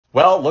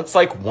Well, looks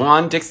like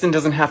Juan Dixon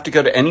doesn't have to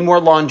go to any more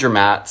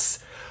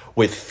laundromats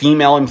with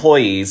female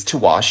employees to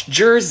wash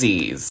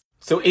jerseys.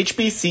 So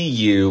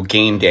HBCU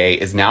Game Day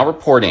is now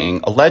reporting,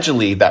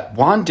 allegedly, that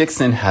Juan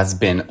Dixon has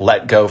been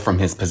let go from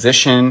his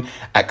position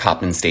at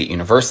Coppin State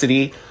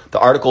University. The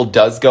article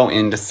does go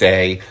in to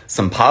say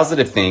some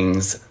positive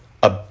things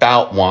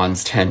about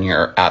Juan's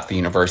tenure at the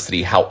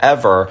university.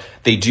 However,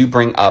 they do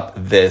bring up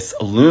this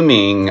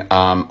looming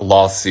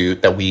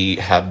lawsuit that we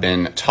have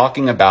been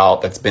talking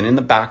about that's been in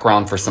the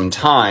background for some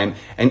time.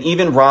 And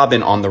even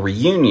Robin on the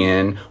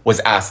reunion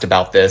was asked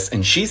about this,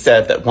 and she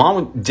said that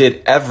Juan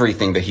did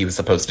everything that he was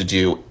supposed to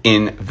do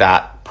in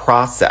that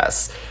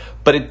process.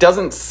 But it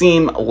doesn't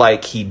seem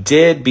like he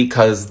did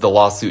because the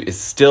lawsuit is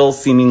still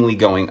seemingly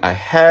going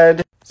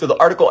ahead. So the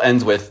article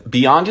ends with,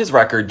 beyond his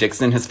record,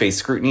 Dixon has faced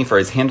scrutiny for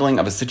his handling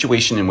of a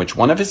situation in which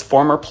one of his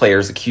former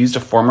players accused a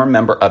former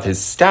member of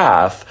his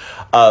staff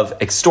of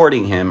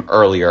extorting him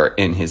earlier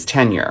in his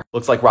tenure.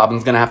 Looks like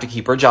Robin's gonna have to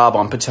keep her job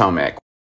on Potomac.